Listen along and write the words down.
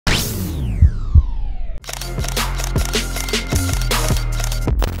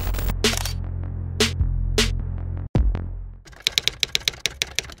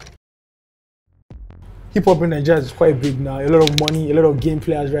hip hop in Nigeria is quite big now. A lot of money, a lot of game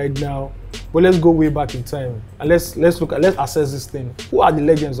players right now. But let's go way back in time and let's assess this thing. Who are the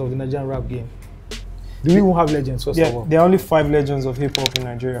legends of the Nigerian rap game? Do we even have legends first of all? There are only 5 legends of hip hop in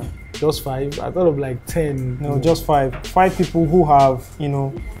Nigeria. Just 5? I thought of like 10. No, just 5. 5 people who have,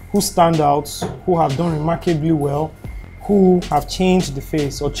 who stand out, who have done remarkably well, who have changed the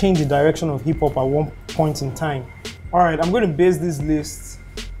face or changed the direction of hip hop at one point in time. All right, I'm going to base this list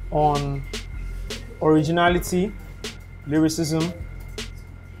on originality, lyricism,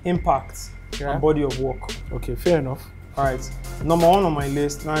 impact, and body of work. Okay, fair enough. All right, number 1 on my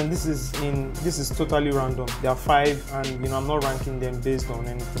list, and this is totally random. There are 5, and I'm not ranking them based on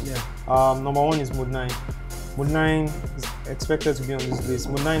anything. Yeah. Number 1 is Mode 9. Mode 9 is expected to be on this list.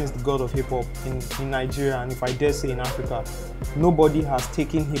 Mode 9 is the god of hip hop in Nigeria, and if I dare say in Africa. Nobody has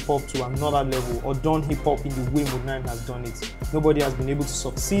taken hip hop to another level or done hip hop in the way Mode 9 has done it. Nobody has been able to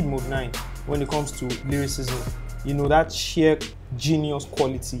succeed Mode 9 when it comes to lyricism. That sheer genius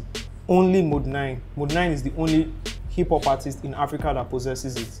quality. Only Mode 9. Mode 9 is the only hip hop artist in Africa that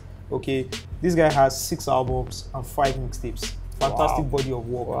possesses it. Okay, this guy has 6 albums and 5 mixtapes. Fantastic body of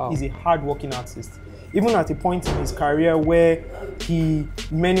work. Wow. He's a hard-working artist. Even at a point in his career where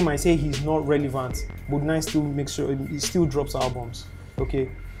many might say he's not relevant, Mode 9 still makes sure he still drops albums. Okay,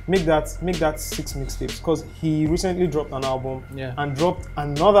 make that 6 mixtapes, because he recently dropped an album and dropped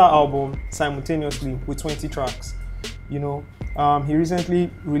another album simultaneously with 20 tracks. He recently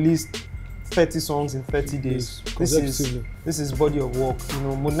released 30 songs in 30 days. This is body of work.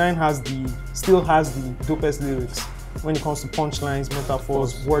 Mode 9 still has the dopest lyrics when it comes to punchlines,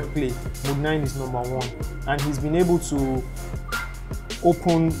 metaphors, wordplay. Mode 9 is number 1, and he's been able to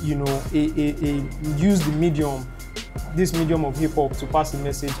open, use this medium of hip hop to pass a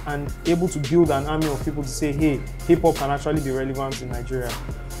message, and able to build an army of people to say, hey, hip hop can actually be relevant in Nigeria.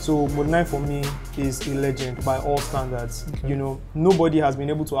 So Mode 9 for me is a legend by all standards. Okay. Nobody has been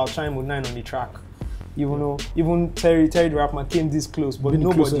able to outshine Mode 9 on the track. Even Terry the Rapper came this close, but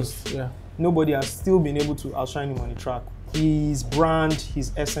nobody has still been able to outshine him on the track. His brand,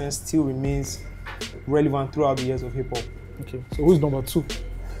 his essence still remains relevant throughout the years of hip hop. Okay, so who's number 2?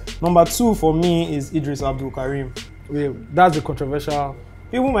 Number 2 for me is Idris Abdul Karim. Wait, that's the controversial.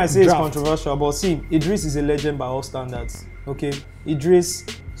 People might say it's controversial, but see, Idris is a legend by all standards. Okay, Idris,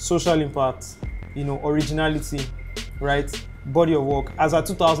 social impact, originality, right? Body of work. As at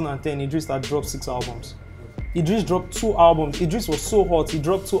 2010, Idris had dropped 6 albums. Idris dropped 2 albums. Idris was so hot, he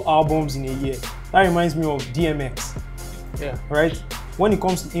dropped 2 albums in a year. That reminds me of DMX. Yeah. Right? When it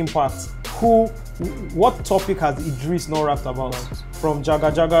comes to impact, what topic has Idris not rapped about? Right. From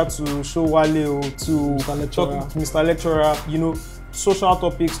Jaga Jaga to Showale to Mr. Lecturer, social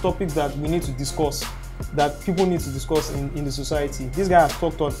topics that we need to discuss, that people need to discuss in the society. This guy has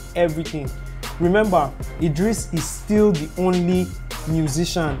talked on everything. Remember, Idris is still the only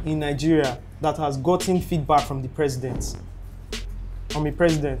musician in Nigeria that has gotten feedback from the president.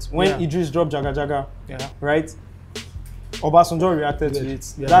 When Idris dropped Jaga Jaga, right? Obasanjo reacted to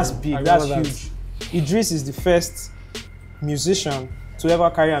it. That's big, that's huge. Idris is the first musician to ever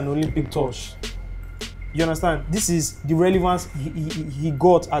carry an Olympic torch. You understand? This is the relevance he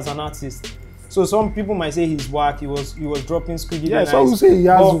got as an artist. So some people might say he's whack. He was dropping squeaky. Yeah, some will say he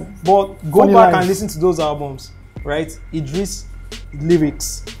has. But go back and listen to those albums, right? Idris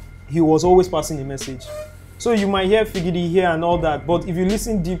lyrics, he was always passing a message. So you might hear Figidi here and all that, but if you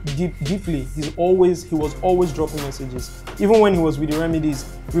listen deeply, he was always dropping messages. Even when he was with the Remedies,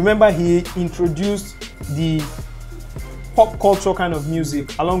 remember he introduced the pop culture kind of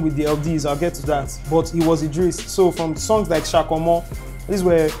music along with the LDs. I'll get to that. But he was Idris. So from songs like Shakomo, these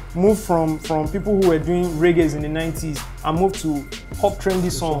were moved from people who were doing reggae in the 90s and moved to pop trendy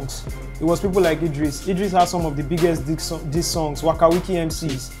songs. It was people like Idris. Idris has some of the biggest diss songs, Waka Wiki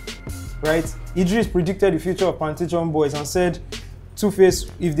MCs, right? Idris predicted the future of Plantation Boys and said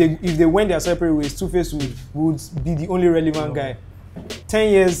Two-Face, if they went their separate ways, Two-Face would be the only relevant guy.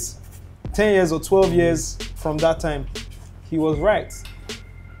 10 years or 12 years from that time, he was right.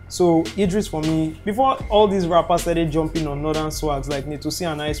 So Idris for me, before all these rappers started jumping on northern swags like Netosi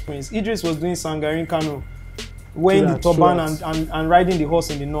and Ice Prince, Idris was doing Sangarin Kano, wearing the turban and riding the horse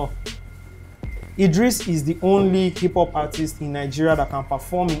in the north. Idris is the only hip-hop artist in Nigeria that can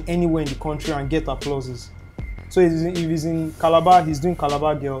perform in anywhere in the country and get applauses. So if he's in Calabar, he's doing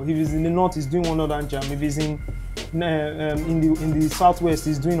Calabar Girl. If he's in the north, he's doing One Northern Jam. If he's in the southwest,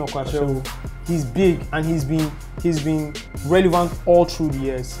 he's doing Okwachewo. He's big and he's been relevant all through the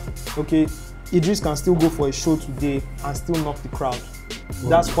years. Okay, Idris can still go for a show today and still knock the crowd.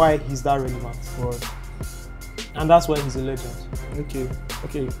 That's why he's that relevant. And that's why he's a legend. Okay.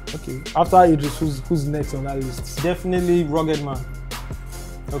 After Idris, who's next on that list? Definitely Rugged Man.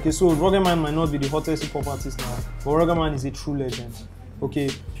 Okay, so Rugged Man might not be the hottest hip hop artist now, but Rugged Man is a true legend. Okay,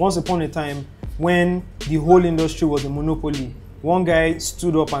 once upon a time, when the whole industry was a monopoly, one guy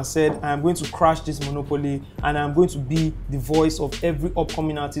stood up and said, I am going to crash this monopoly and I'm going to be the voice of every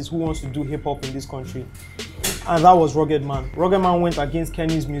upcoming artist who wants to do hip hop in this country. And that was Rugged Man. Rugged Man went against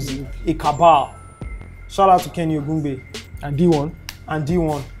Kenny's music, a cabal. Shout out to Kenny Ogumbe. And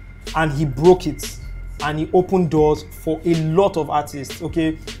D1. And he broke it. And he opened doors for a lot of artists,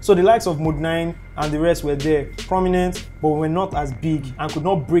 okay? So the likes of Mode 9 and the rest were there, prominent, but were not as big and could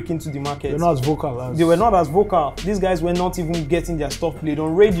not break into the market. They were not as vocal. They were not as vocal. These guys were not even getting their stuff played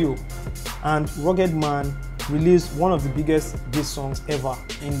on radio. And Rugged Man released one of the biggest diss songs ever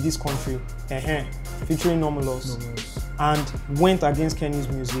in this country, featuring Normalos, and went against Kenny's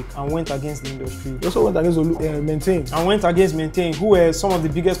music and went against the industry. He also went against Maintain. And went against Maintain, who were some of the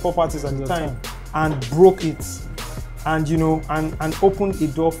biggest pop artists at the time, and broke it. And you know, and opened a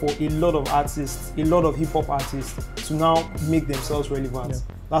door for a lot of artists, a lot of hip hop artists to now make themselves relevant.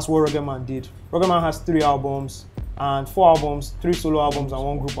 Yeah. That's what Rugged Man did. Rugged Man has 3 albums and 4 albums, 3 solo albums and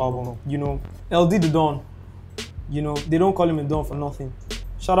 1 group album. You know, LD the Don. You know, they don't call him a Don for nothing.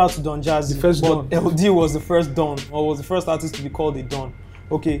 Shout out to Don Jazzy. The first Don. LD was the first Don, or was the first artist to be called a Don.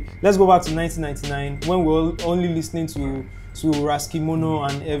 Okay, let's go back to 1999 when we were only listening to Raskimono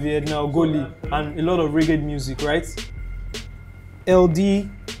and Evie Edna Ogoli and a lot of reggae music, right? LD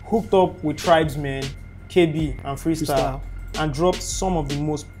hooked up with Tribesmen, KB and Freestyle and dropped some of the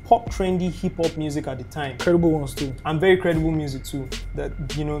most pop trendy hip hop music at the time. Credible ones too. And very credible music too. That,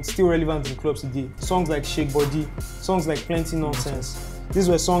 you know, still relevant in clubs today. Songs like Shake Body, songs like Plenty Nonsense. These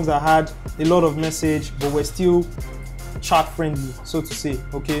were songs that had a lot of message but were still chart friendly, so to say,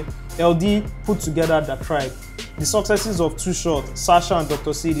 okay? LD put together the tribe. The successes of Too Short, Sasha and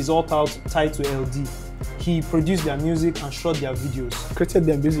Dr. Seed is all tied to LD. He produced their music and shot their videos. Created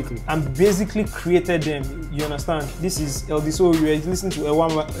them basically. And basically created them, you understand? This is LD. So you were listening to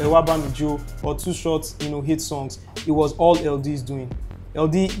Ewaba Mijo or Too Short, you know, hit songs. It was all LD's doing.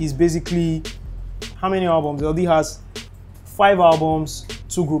 LD is basically, how many albums? LD has 5 albums,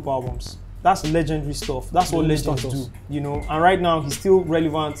 2 group albums. That's legendary stuff. That's what legends do, you know? And right now, he's still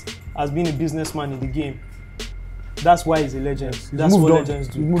relevant as being a businessman in the game. That's why he's a legend. That's what legends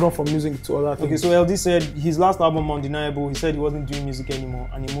do. He moved on from music to other things. Okay, so LD said his last album, Undeniable, he said he wasn't doing music anymore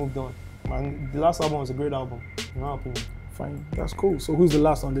and he moved on. And the last album was a great album, in my opinion. Fine, that's cool. So who's the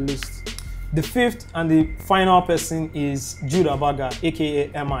last on the list? The 5th and the final person is Jude Abaga, aka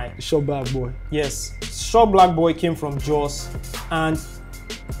MI. The Short Black Boy. Yes, Short Black Boy came from Jos and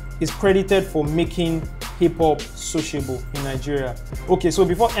is credited for making hip-hop sociable in Nigeria. Okay, so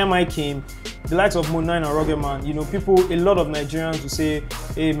before MI came, the likes of Mode 9 and Rugged Man, you know, a lot of Nigerians will say,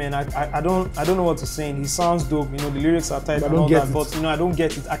 hey man, I don't know what he's saying. He sounds dope, you know, the lyrics are tight and all that, but you know, I don't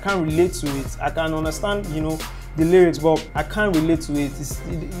get it. I can't relate to it. I can understand, you know, the lyrics, but I can't relate to it.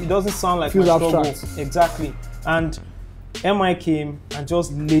 It doesn't sound like my struggle. Exactly. And MI came and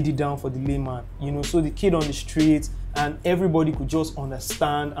just laid it down for the layman, you know, so the kid on the street and everybody could just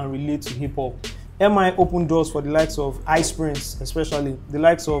understand and relate to hip hop. MI opened doors for the likes of Ice Prince, especially the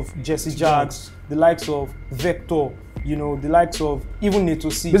likes of Jesse Jags, the likes of Vector, you know, the likes of even Neto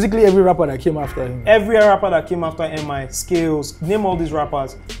C. Basically every rapper that came after him. Every rapper that came after MI, Scales, name all these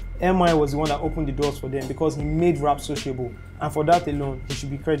rappers. MI was the one that opened the doors for them because he made rap sociable. And for that alone, he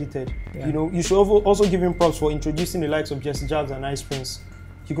should be credited. Yeah. You know, you should also give him props for introducing the likes of Jesse Jags and Ice Prince.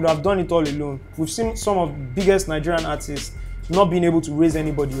 He could have done it all alone. We've seen some of the biggest Nigerian artists not being able to raise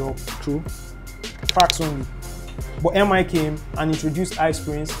anybody up. True. Facts only. But MI came and introduced Ice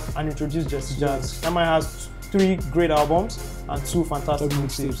Prince and introduced Jesse Jags. MI has 3 great albums and 2 fantastic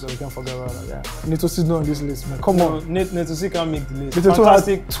mixtapes. So we can't forget about that. Yeah. Neto C is not on this list, man. Come on. Neto C can't make the list. Neto has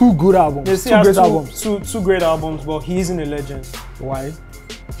 2 good albums. 2 great albums. 2 great albums, but he isn't a legend. Why?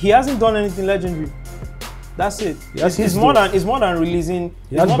 He hasn't done anything legendary. That's it. It's more than releasing.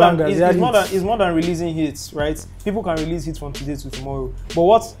 It's more than releasing hits, right? People can release hits from today to tomorrow. But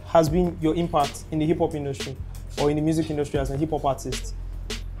what has been your impact in the hip hop industry or in the music industry as a hip hop artist?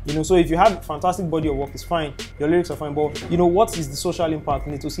 You know, so if you have a fantastic body of work, it's fine. Your lyrics are fine. But you know, what is the social impact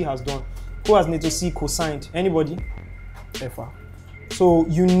Neto C has done? Who has Neto C co-signed? Anybody? Ever. So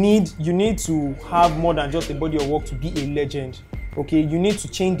you need to have more than just a body of work to be a legend. Okay, you need to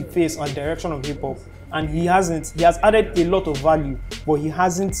change the face and direction of hip hop. and he hasn't. He has added a lot of value, but he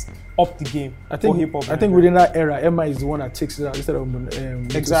hasn't upped the game for hip hop. I think within that era, Emma is the one that takes it out instead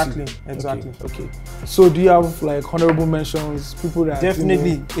of exactly. Okay. So do you have like honorable mentions? People that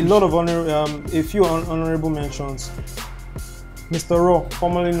definitely a lot of a few honorable mentions. Mr. Raw,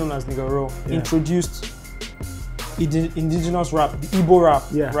 formerly known as Nigga Raw, introduced indigenous rap, the Igbo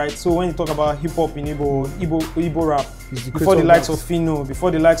rap, right? So when you talk about hip hop in Igbo rap, before the likes of Fino,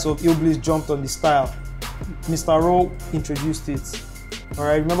 before the likes of Illbliss jumped on the style, Mr. Raw introduced it. All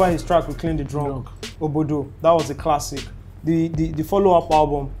right, remember his track with Clean the Drunk, Obodo, that was a classic. The follow-up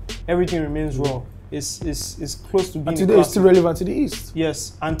album, Everything Remains Raw, is close to being. And today it's still relevant to the East.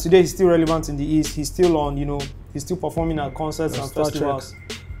 Yes, and today he's still relevant in the East. He's still on, he's still performing at concerts and festivals.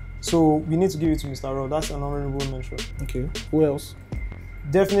 So we need to give it to Mr. Raw. That's an honorable mention. Okay. Who else?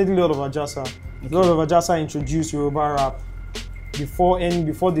 Definitely Lord of Ajasa. Okay. Lord of Ajasa introduced Yoruba rap before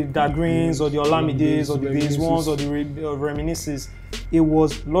the Dagreens or the Olamides or the Base Ones or the Reminisces. It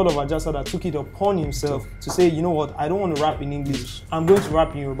was Lord of Ajasa that took it upon himself to say, you know what, I don't want to rap in English. I'm going to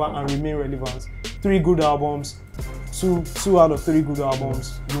rap in Yoruba and remain relevant. 3 good albums, two out of 3 good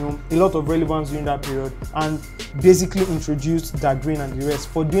albums. A lot of relevance during that period, and basically introduced Dagreen and the rest.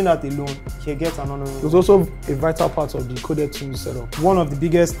 For doing that alone, he gets an honorable. It was also a vital part of the Coded Tunes setup. One of the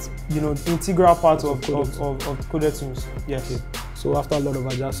biggest, integral parts of Coded Tunes. Yes. Okay. So after Lord of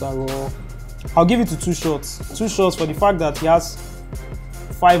Ajasa, Raw, I'll give it to 2 shots. 2 shots for the fact that he has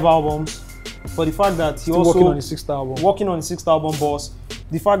 5 albums, for the fact that he also working on the 6th album, boss.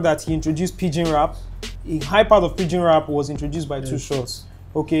 The fact that he introduced Pidgin rap. A high part of Pidgin rap was introduced by 2 shots.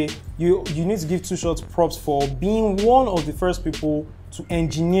 Okay, you need to give 2 shots props for being one of the first people to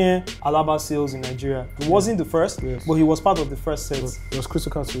engineer Alaba sales in Nigeria. He wasn't the first, but he was part of the first set. It was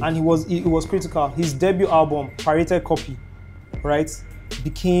critical too. And it was critical. His debut album, Pirated Copy, right,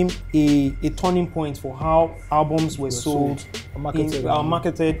 became a turning point for how albums were sold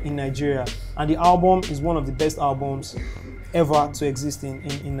marketed in Nigeria. And the album is one of the best albums ever to exist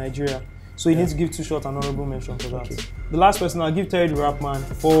in Nigeria. So you need to give 2 shots and honorable mention for that. Okay. The last person, I'll give Terry the Rapman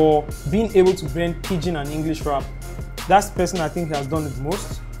for being able to blend Pidgin and English rap. That's the person I think has done it the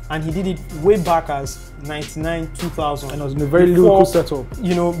most. And he did it way back as 99, 2000. And it was in a very lyrical setup.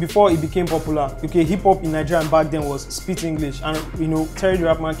 Before it became popular. Okay, hip-hop in Nigeria back then was spit English. And, Terry the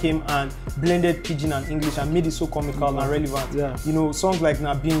Rapman came and blended Pidgin and English and made it so comical and relevant. Yeah. Songs like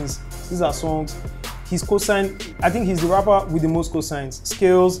Na Beans, these are songs. He's co-signed, I think he's the rapper with the most co-signs.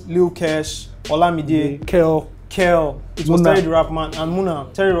 Scales, Lil Kesh, Olamide, Kel. It was Terry the Rapman and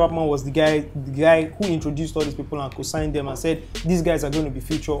Muna. Terry the Rapman was the guy who introduced all these people and co-signed them and said, these guys are going to be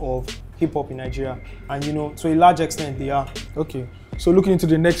future of hip-hop in Nigeria. And to a large extent, they are. Okay. So looking into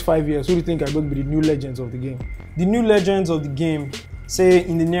the next 5 years, who do you think are going to be the new legends of the game? The new legends of the game, say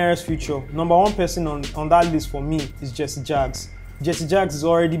in the nearest future, number 1 person on that list for me is Jesse Jaggs. Jesse Jaggs is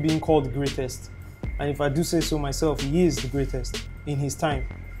already being called the greatest. And if I do say so myself, he is the greatest in his time.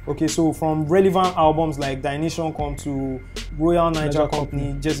 Okay, so from relevant albums like Dimension Come to Royal Niger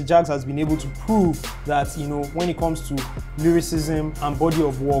Company, Jesse Jaggs has been able to prove that, when it comes to lyricism and body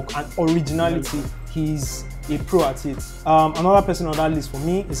of work and originality, he's a pro at it. Another person on that list for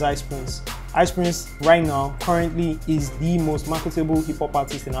me is Ice Prince. Ice Prince right now currently is the most marketable hip hop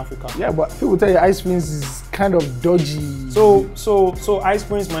artist in Africa. Yeah, but people tell you Ice Prince is kind of dodgy. So Ice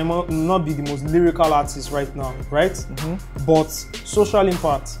Prince might not be the most lyrical artist right now, right? But social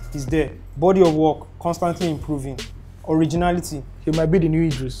impact is there. Body of work constantly improving. Originality. He might be the new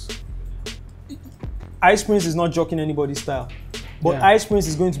Idris. Ice Prince is not jockeying anybody's style. But Ice Prince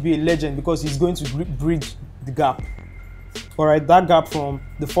is going to be a legend because he's going to bridge the gap. All right, that gap from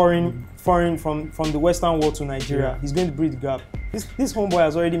the foreign from the Western world to Nigeria. He's going to bridge the gap. This homeboy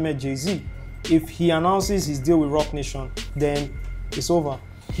has already met Jay-Z. If he announces his deal with Rock Nation, then it's over.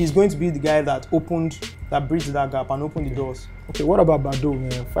 He's going to be the guy that bridged that gap and opened the doors. Okay, what about Bado,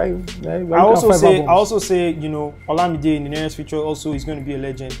 man? I also say, Olamide in the nearest future also is going to be a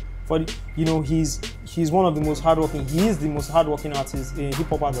legend. But he's one of the most hardworking. He is the most hardworking artist, hip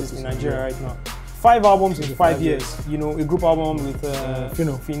hop artist in Nigeria right now. 5 albums in 5 years. A group album with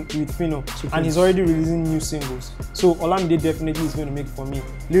Fino, and he's already releasing new singles. So Olamide definitely is going to make it for me.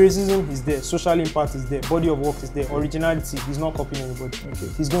 Lyricism is there, social impact is there, body of work is there, originality. He's not copying anybody. Okay,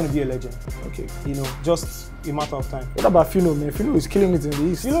 he's going to be a legend. Okay, just a matter of time. What about Fino, man? Fino is killing it in the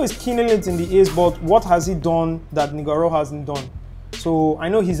East. Fino is killing it in the East, but what has he done that Nigaro hasn't done? So I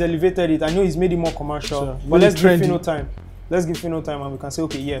know he's elevated it. I know he's made it more commercial. Sure. But let's give Fino time. Let's give Fino time, and we can say,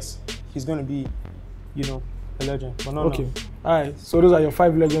 okay, yes, he's going to be, a legend. But okay. All right. So those are your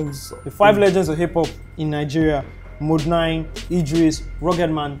 5 legends. The 5 legends of hip hop in Nigeria. Mode 9, Idris,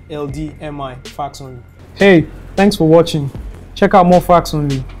 Ruggedman, LD, MI, Facts Only. Hey, thanks for watching. Check out more Facts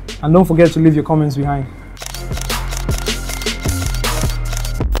Only, and don't forget to leave your comments behind.